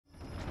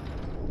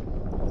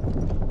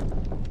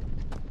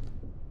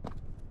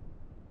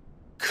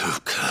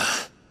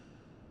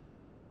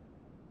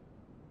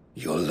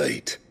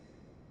late.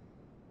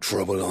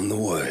 Trouble on the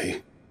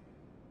way?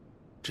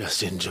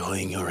 Just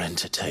enjoying your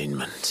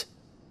entertainment.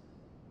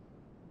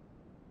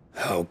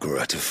 How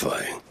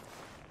gratifying.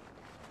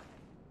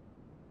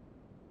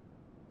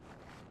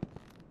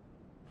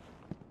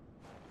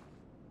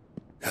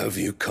 Have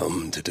you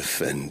come to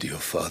defend your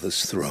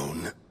father's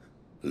throne,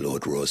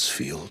 Lord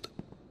Rosfield?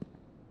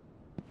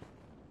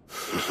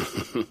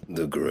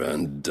 The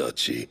Grand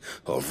Duchy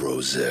of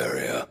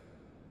Rosaria.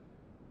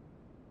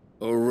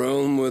 A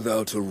realm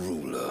without a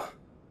ruler,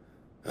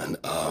 an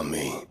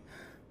army,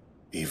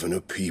 even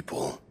a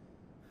people.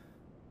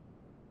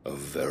 A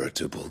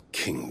veritable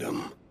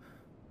kingdom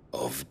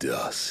of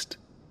dust.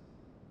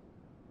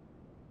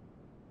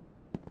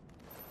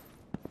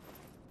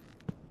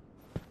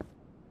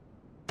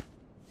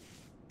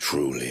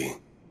 Truly,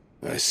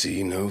 I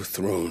see no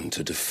throne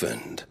to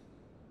defend.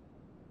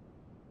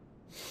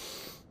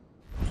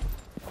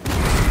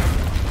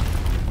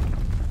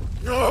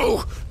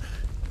 No!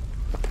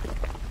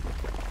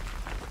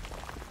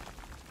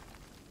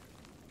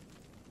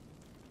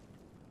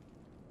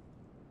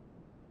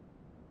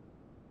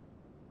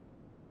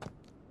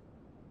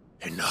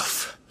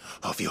 Enough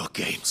of your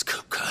games,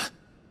 Kupka.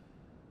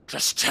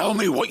 Just tell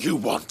me what you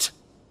want.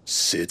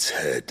 Sid's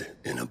head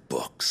in a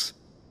box.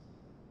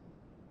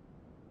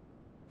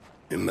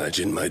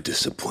 Imagine my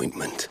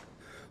disappointment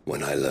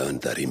when I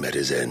learned that he met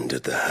his end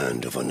at the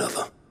hand of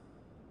another.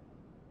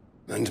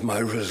 And my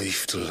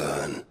relief to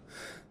learn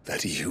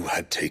that you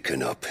had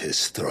taken up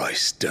his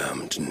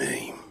thrice-damned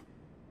name.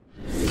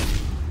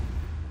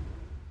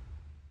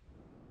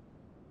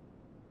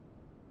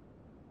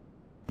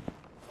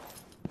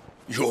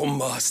 Your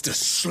master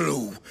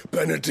slew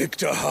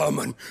Benedicta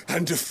Harmon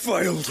and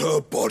defiled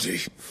her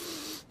body.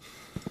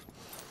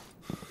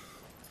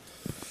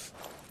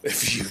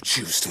 If you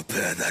choose to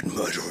bear that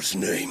murderer's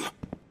name,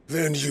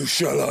 then you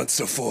shall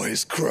answer for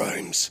his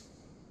crimes.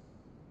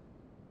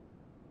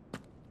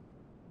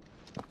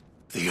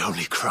 The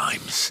only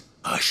crimes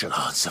I shall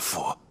answer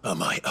for are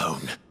my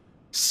own.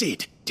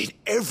 Sid did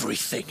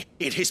everything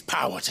in his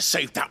power to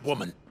save that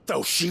woman,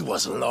 though she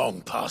was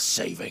long past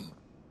saving.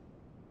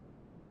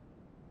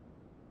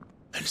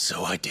 And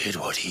so I did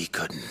what he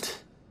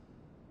couldn't.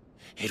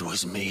 It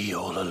was me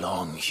all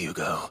along,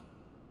 Hugo.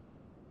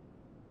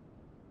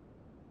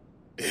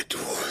 It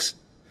was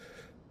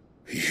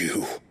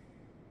you.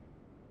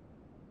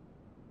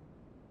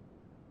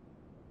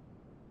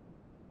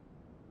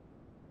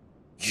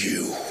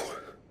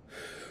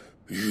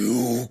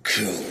 You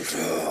killed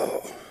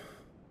her.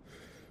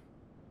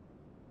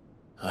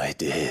 I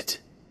did.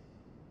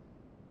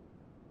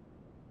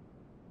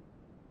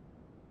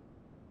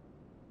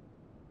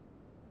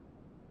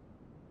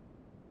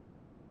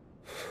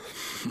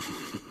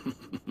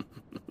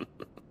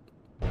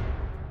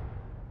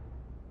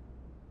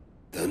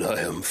 Then I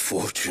am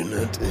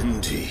fortunate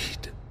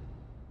indeed.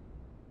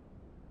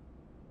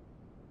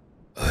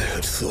 I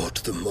had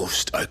thought the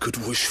most I could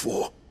wish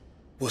for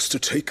was to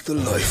take the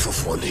life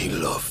of one he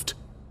loved,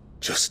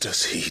 just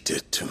as he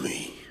did to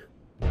me.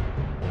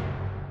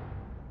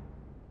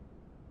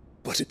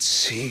 But it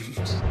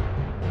seems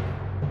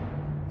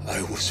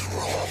I was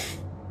wrong.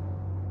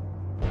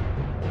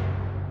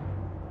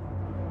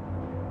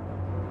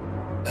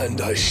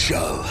 And I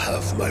shall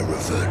have my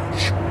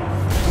revenge.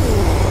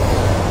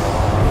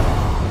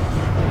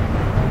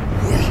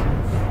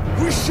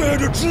 We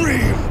shared a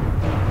dream!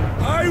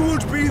 I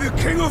would be the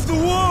king of the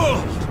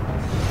world!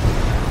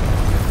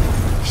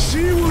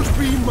 She would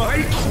be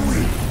my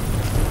queen!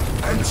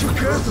 And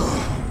together,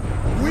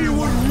 we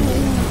would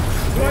rule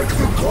like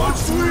the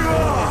gods we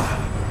are!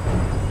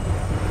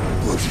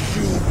 But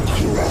you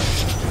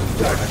crushed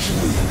that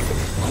dream,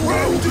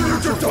 ground it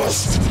into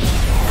dust!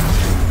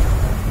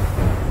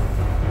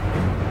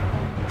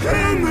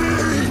 Hear me,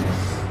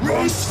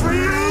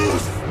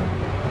 Rosefield!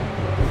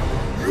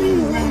 You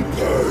will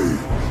pay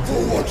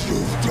for what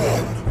you've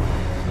done.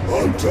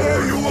 I'll tear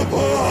you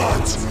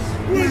apart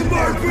with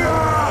my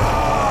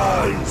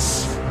hands!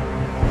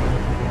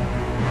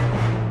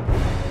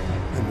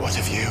 And what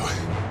of you?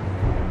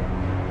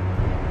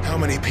 How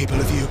many people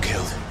have you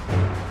killed?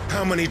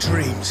 How many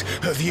dreams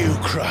have you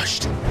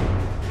crushed?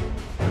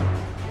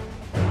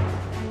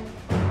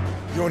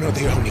 You're not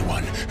the only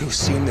one who's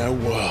seen their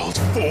world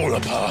fall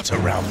apart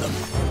around them.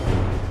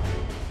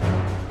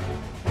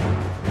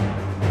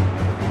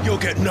 You'll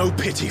get no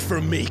pity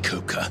from me,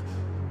 Kupka.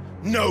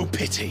 No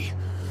pity.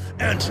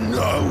 And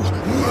no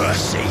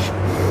mercy.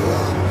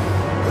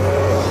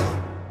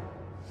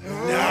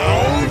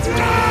 Now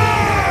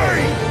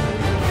die!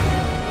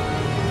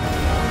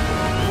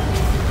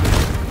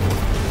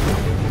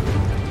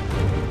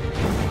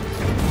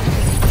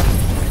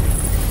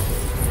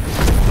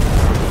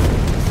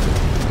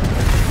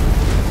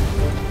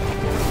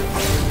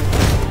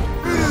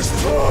 It is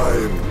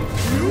time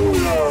you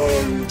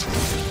learned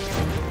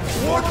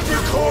what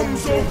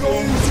becomes of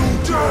those who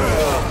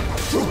dare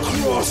to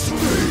cross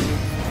me.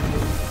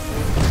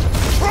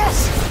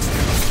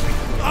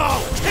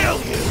 I'll kill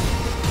you!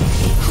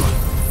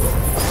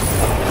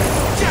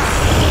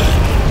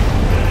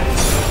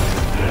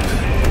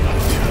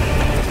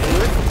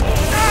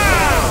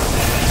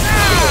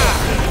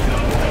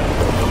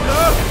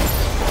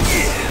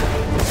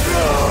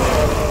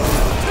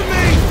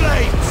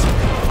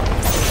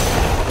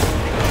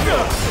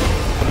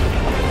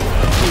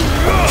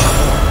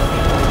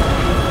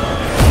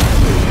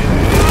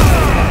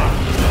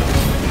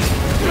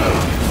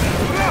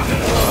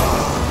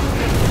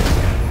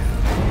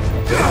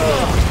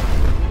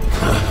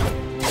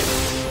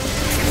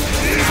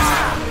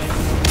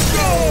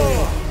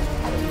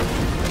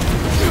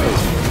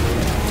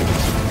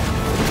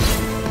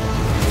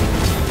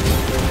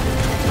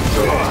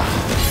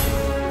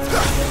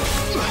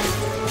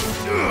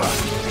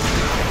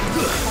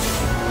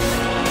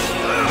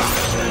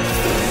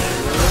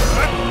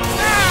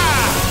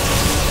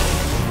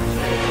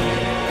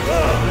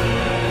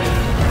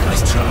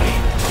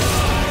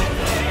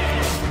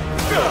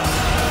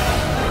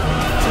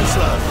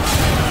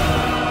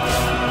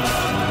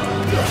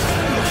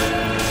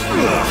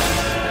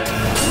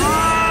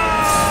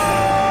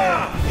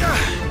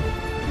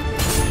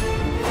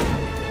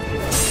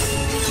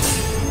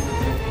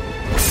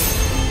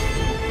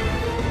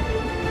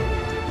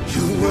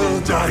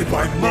 will die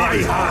by my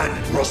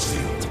hand,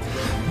 Frostfield.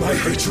 My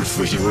hatred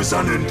for you is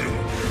unending.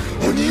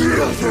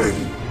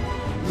 Unyielding.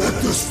 Let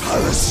this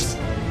palace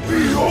be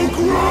your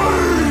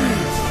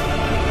grave!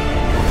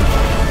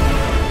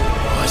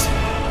 What?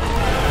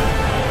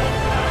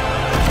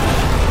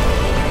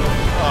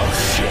 Oh,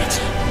 shit.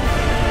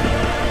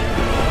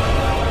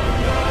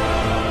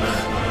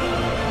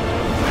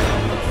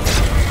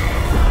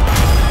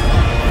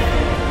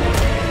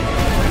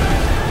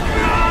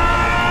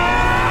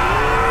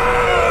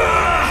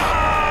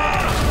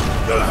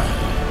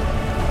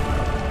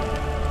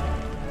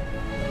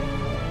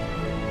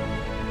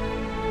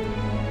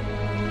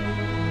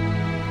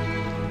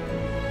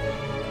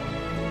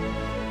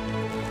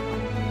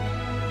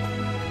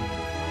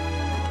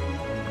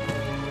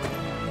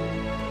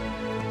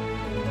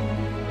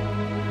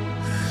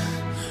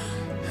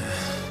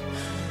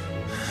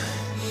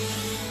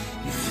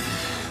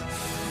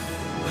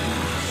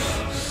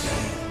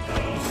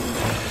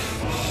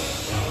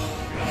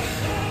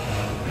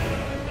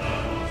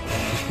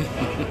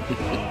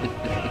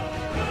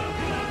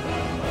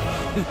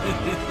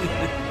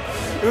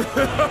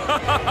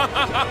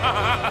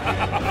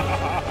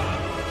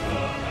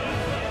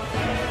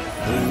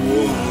 The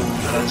world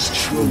has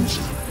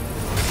chosen.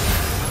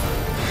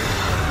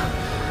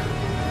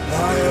 I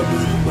am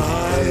in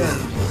my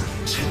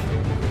element.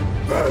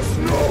 There's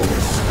no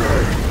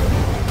escape.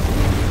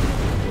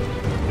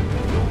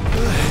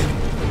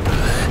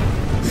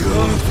 The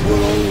earth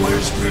will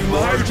always be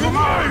my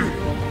domain.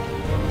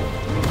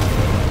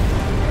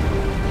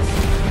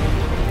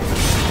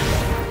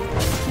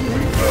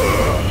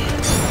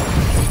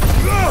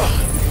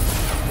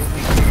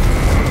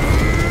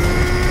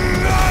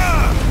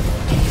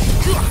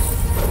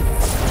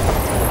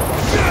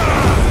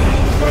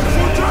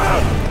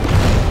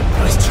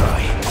 Nice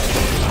try.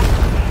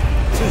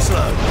 Too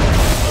slow.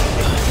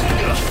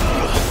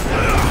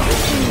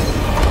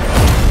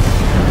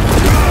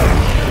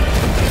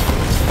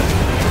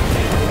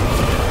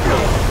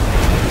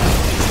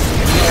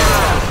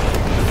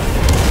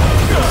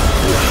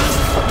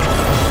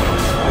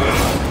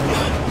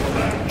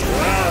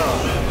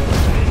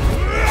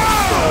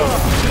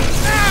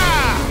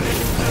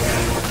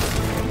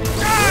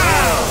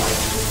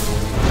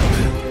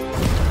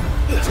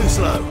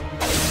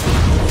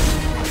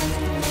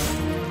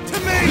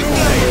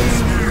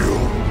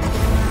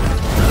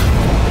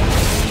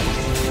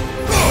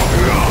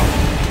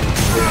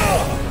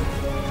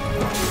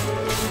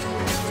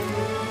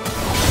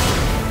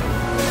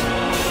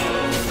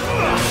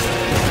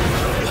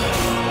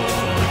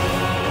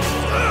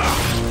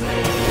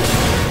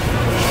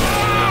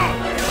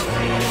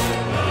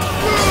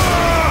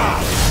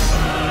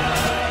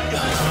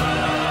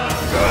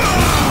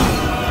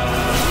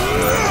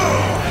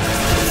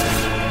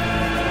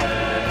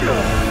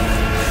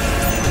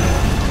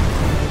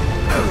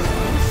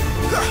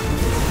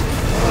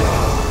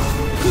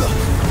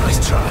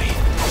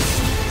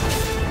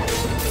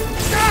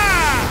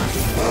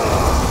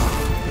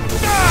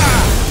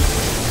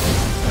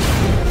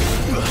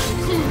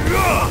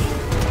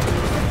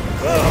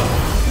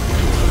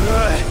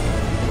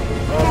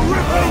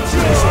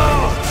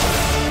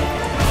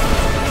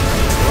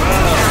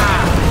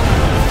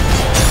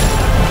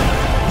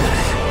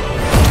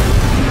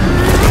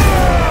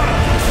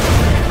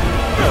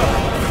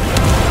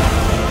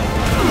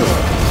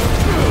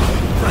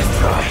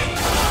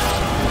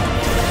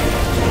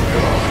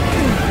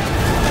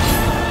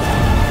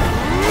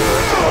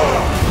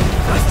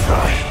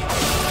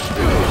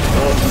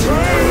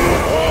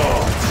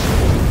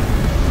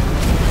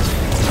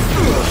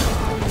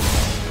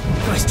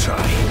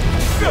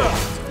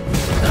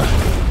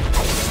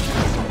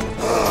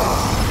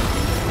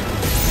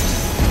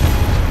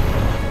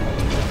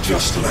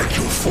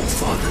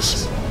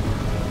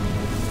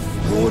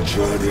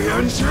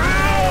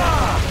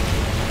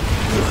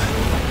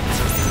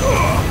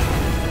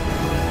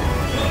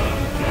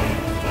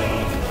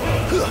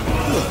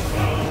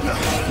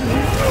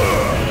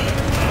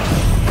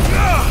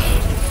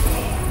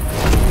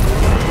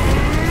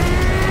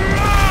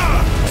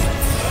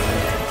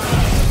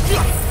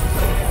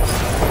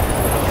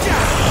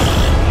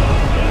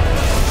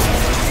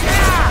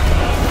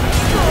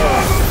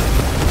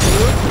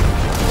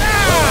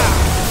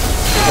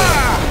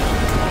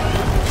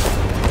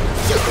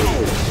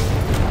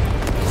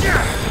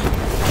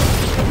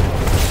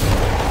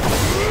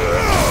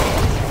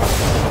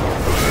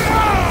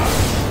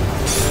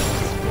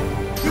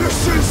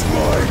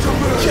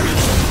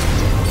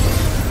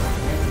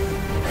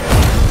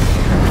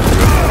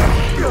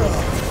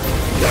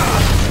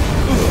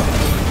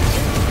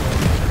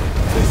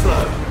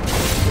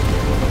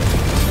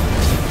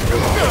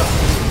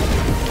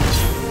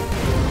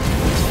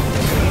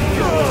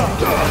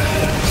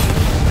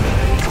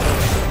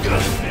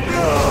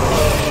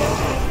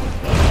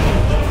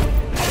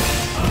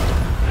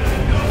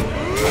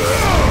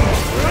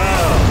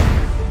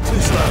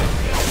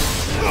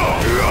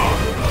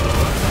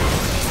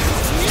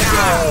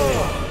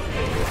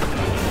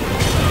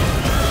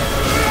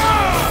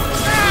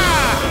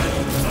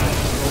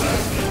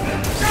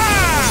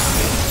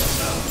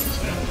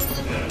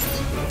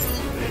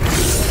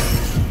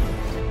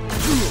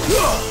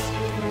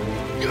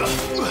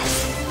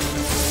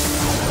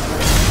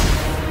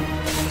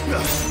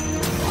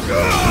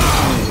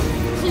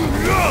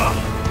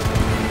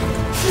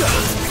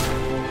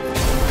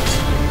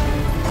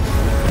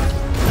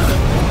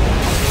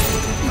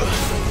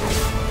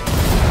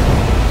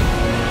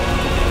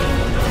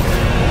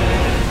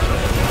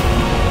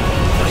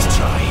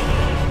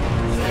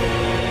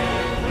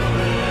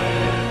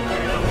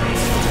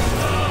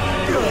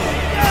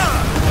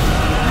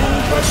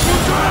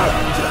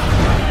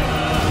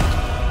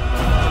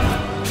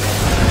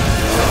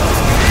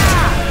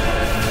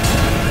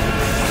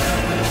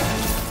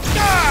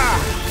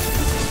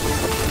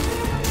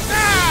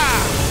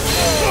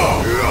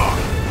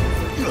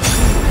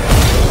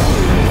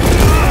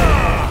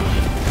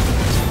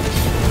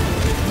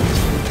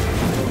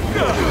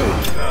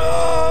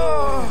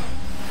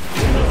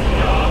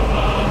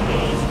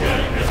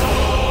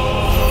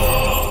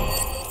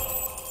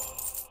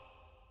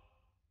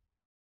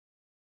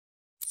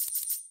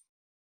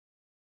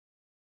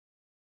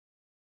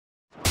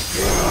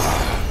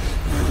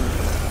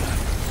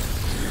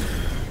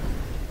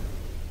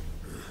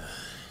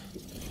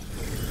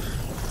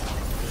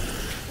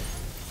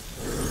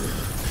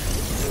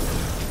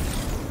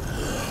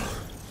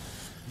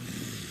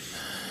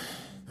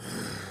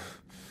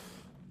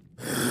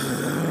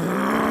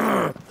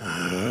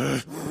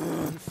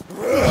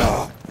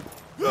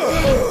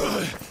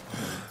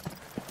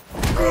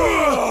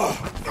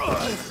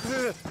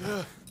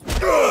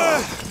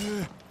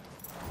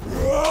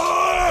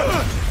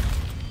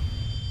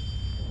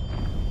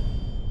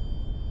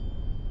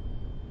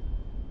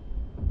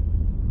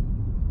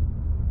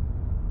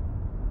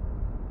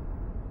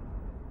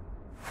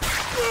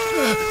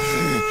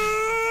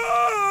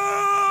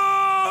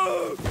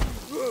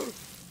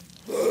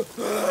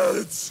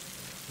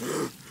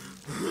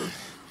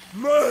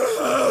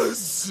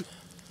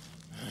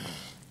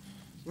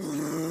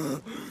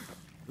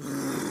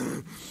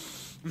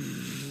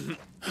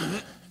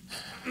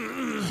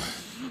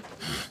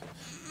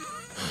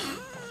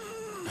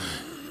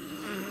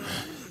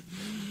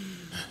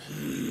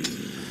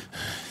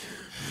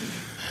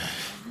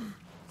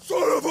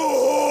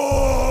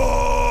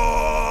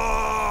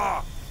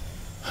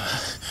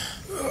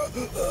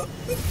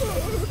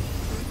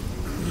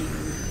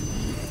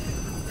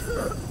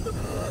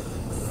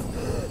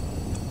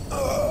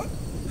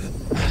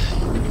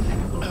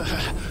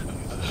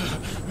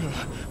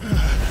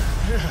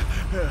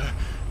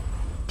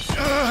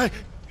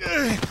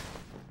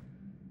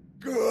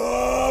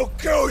 I'll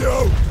kill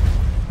you!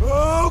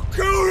 I'll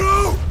kill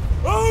you!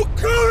 I'll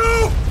kill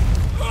you!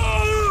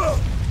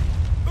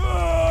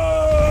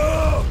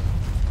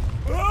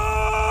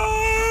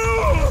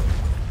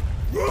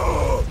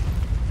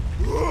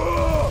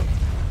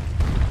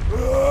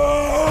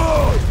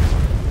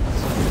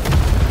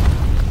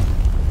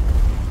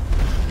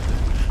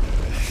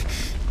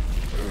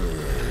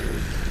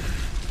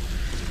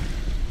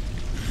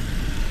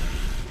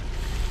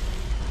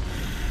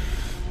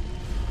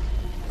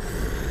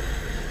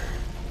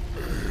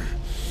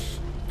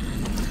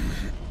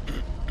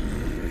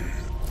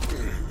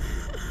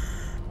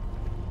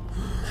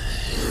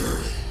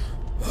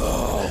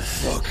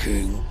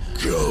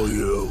 Kill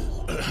you.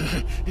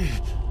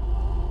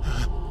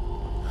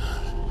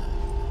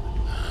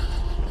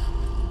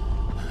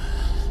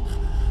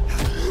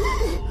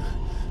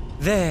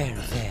 There.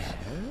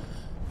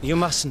 You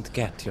mustn't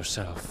get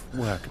yourself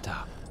worked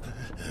up.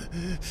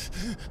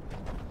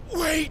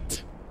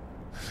 Wait!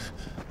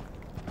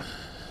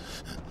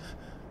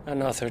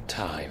 Another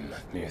time,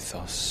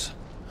 Mythos.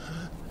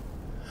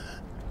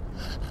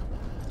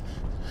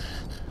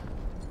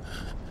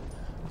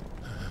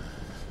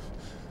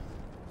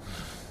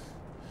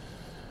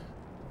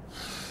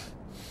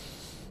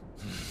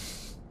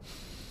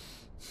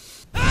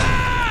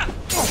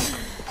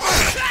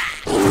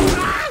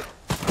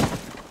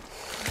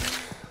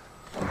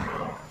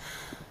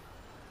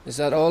 Is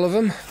that all of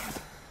them?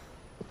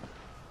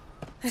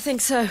 I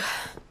think so.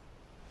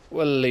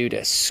 Well,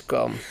 Luda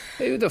scum.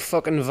 Who the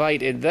fuck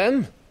invited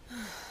them?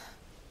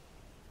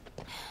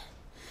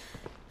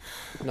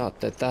 Not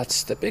that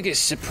that's the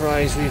biggest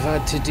surprise we've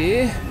had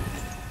today.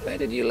 Where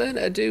did you learn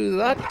to do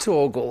that,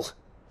 Toggle?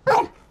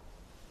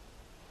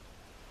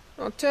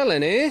 Not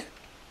telling, eh?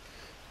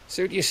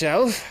 Suit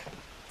yourself.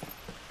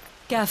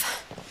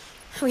 Gav,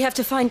 we have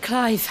to find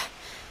Clive.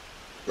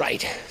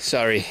 Right,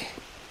 sorry.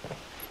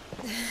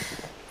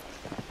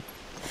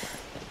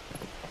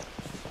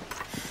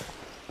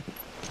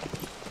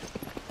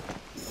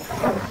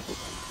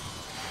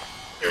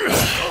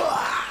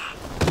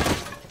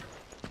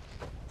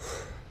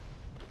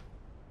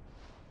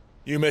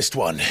 You missed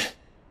one.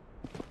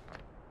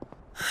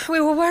 We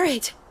were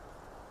worried.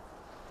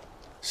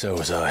 So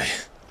was I.